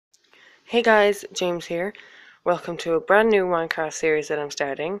Hey guys, James here. Welcome to a brand new Minecraft series that I'm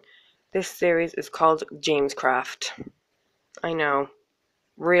starting. This series is called Jamescraft. I know,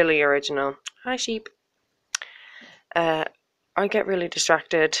 really original. Hi sheep. I get really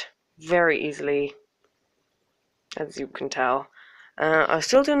distracted very easily, as you can tell. I'm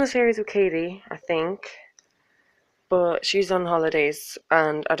still doing the series with Katie, I think, but she's on holidays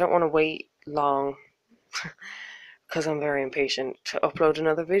and I don't want to wait long because I'm very impatient to upload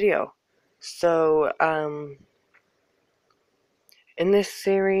another video. So, in this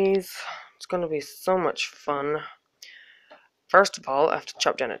series, it's going to be so much fun. First of all, I have to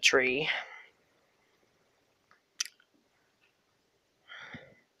chop down a tree.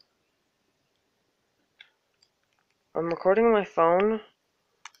 I'm recording on my phone,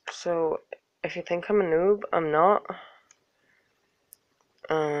 so if you think I'm a noob, I'm not.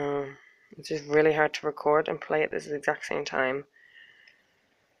 It's just really hard to record and play at this exact same time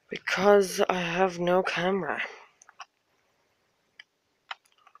because I have no camera.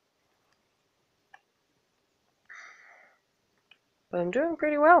 But I'm doing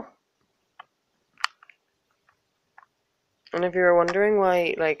pretty well. And if you were wondering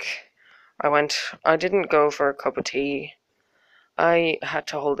why, I didn't go for a cup of tea. I had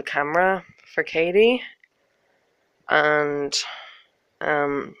to hold the camera for Katie, and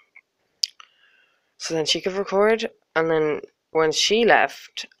so then she could record, and then when she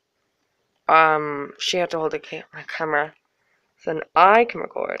left, she had to hold the camera, so then I can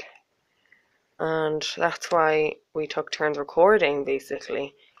record. And that's why we took turns recording,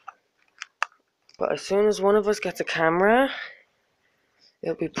 basically. But as soon as one of us gets a camera,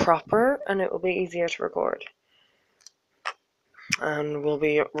 it'll be proper and it will be easier to record. And we'll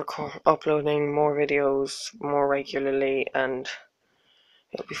be uploading more videos more regularly, and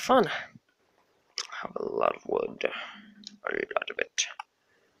it'll be fun. I have a lot of wood, a lot of it.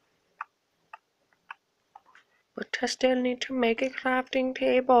 But I still need to make a crafting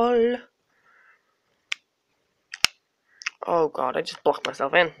table. Oh god, I just blocked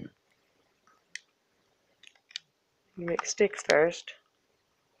myself in. Make sticks first.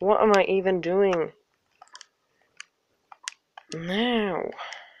 What am I even doing? Now.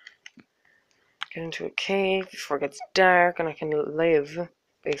 Get into a cave before it gets dark and I can live,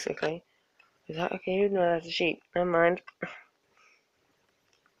 basically. Is that a cave? No, that's a sheep. Never mind.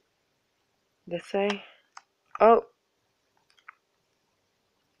 This way? Oh!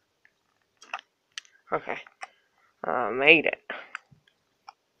 Okay. Made it.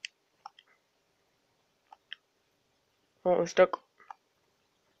 Oh, I'm stuck.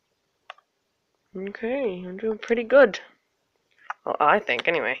 Okay, I'm doing pretty good. Well, I think,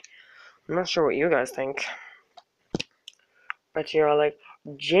 anyway. I'm not sure what you guys think. But you're all like,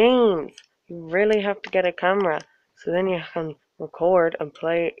 James, you really have to get a camera so then you can record and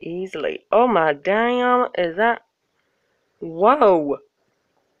play easily. Oh my damn, is that... Whoa!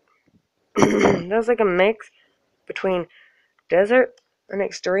 That's like a mix between desert and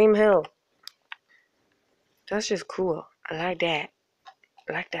extreme hill. That's just cool. I like that.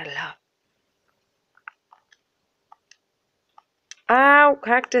 I like that a lot. Ow,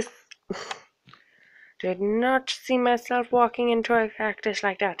 cactus. Did not see myself walking into a cactus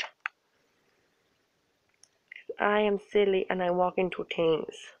like that. I am silly and I walk into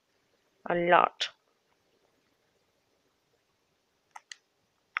things. A lot.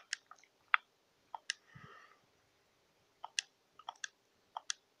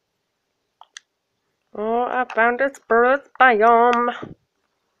 Oh, I found a spruce biome.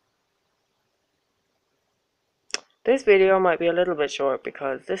 This video might be a little bit short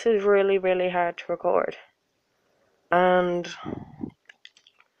because this is really, really hard to record. And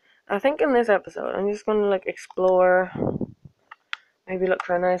I think in this episode, I'm just going to like explore, maybe look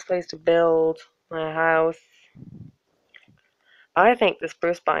for a nice place to build my house. I think the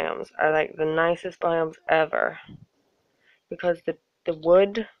spruce biomes are like the nicest biomes ever because the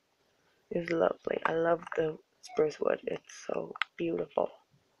wood is lovely. I love the spruce wood. It's so beautiful.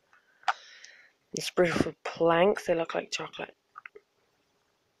 The spruce wood planks, they look like chocolate.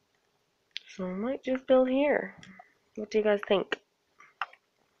 So I might just build here. What do you guys think?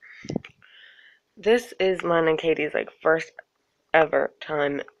 This is mine and Katie's like first ever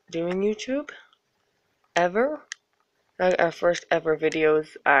time doing YouTube. Ever. Like our first ever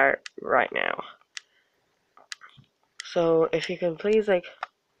videos are right now. So if you can please like,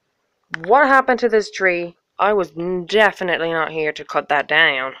 what happened to this tree? I was definitely not here to cut that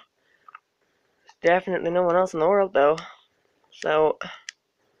down. Definitely no one else in the world though. So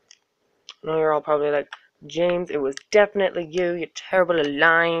I know you're all probably like, James, it was definitely you. You're terrible at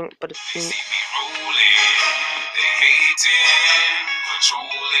lying, but it's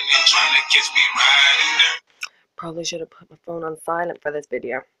Probably should have put my phone on silent for this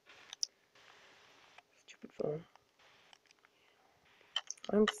video. Stupid phone.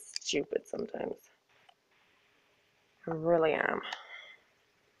 I'm stupid sometimes. I really am.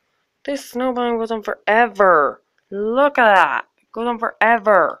 This snowbound goes on forever. Look at that. It goes on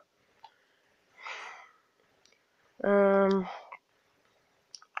forever.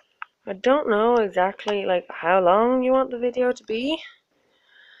 I don't know exactly like how long you want the video to be.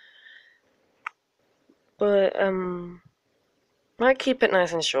 But might keep it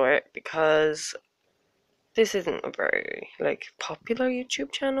nice and short because this isn't a very like popular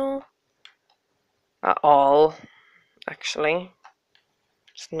YouTube channel at all. Actually,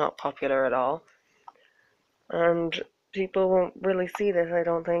 it's not popular at all, and people won't really see this, I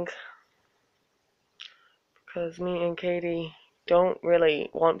don't think, because me and Katie don't really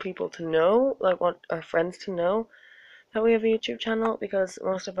want people to know, like want our friends to know that we have a YouTube channel, because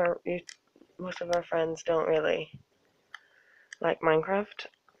most of our friends don't really like Minecraft,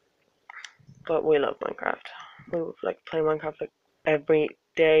 but we love Minecraft. We would like play Minecraft like every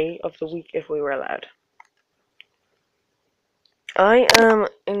day of the week if we were allowed. I am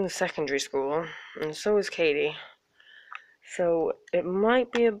in secondary school, and so is Katie. So it might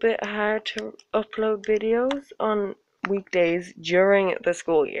be a bit hard to upload videos on weekdays during the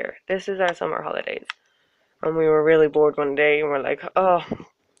school year. This is our summer holidays. And we were really bored one day and we're like, oh,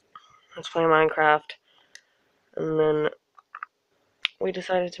 let's play Minecraft. And then we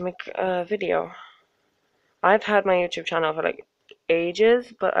decided to make a video. I've had my YouTube channel for like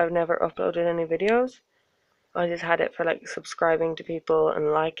ages, but I've never uploaded any videos. I just had it for like subscribing to people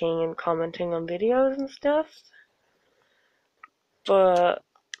and liking and commenting on videos and stuff. But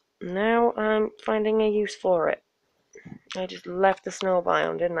now I'm finding a use for it. I just left the snow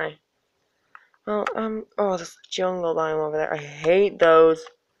biome, didn't I? Well, oh, this jungle biome over there. I hate those.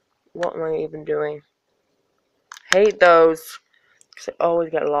 What am I even doing? Hate those. Because I always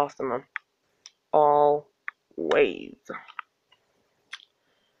get lost in them. Always.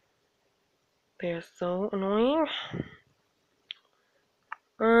 They're so annoying.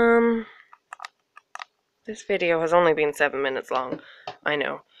 This video has only been 7 minutes long. I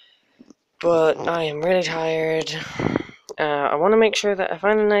know. But I am really tired. I want to make sure that I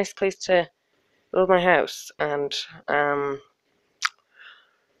find a nice place to build my house. And,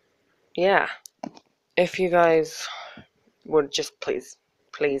 yeah. If you guys would just please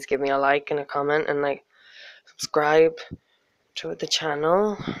give me a like and a comment and like subscribe to the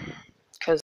channel.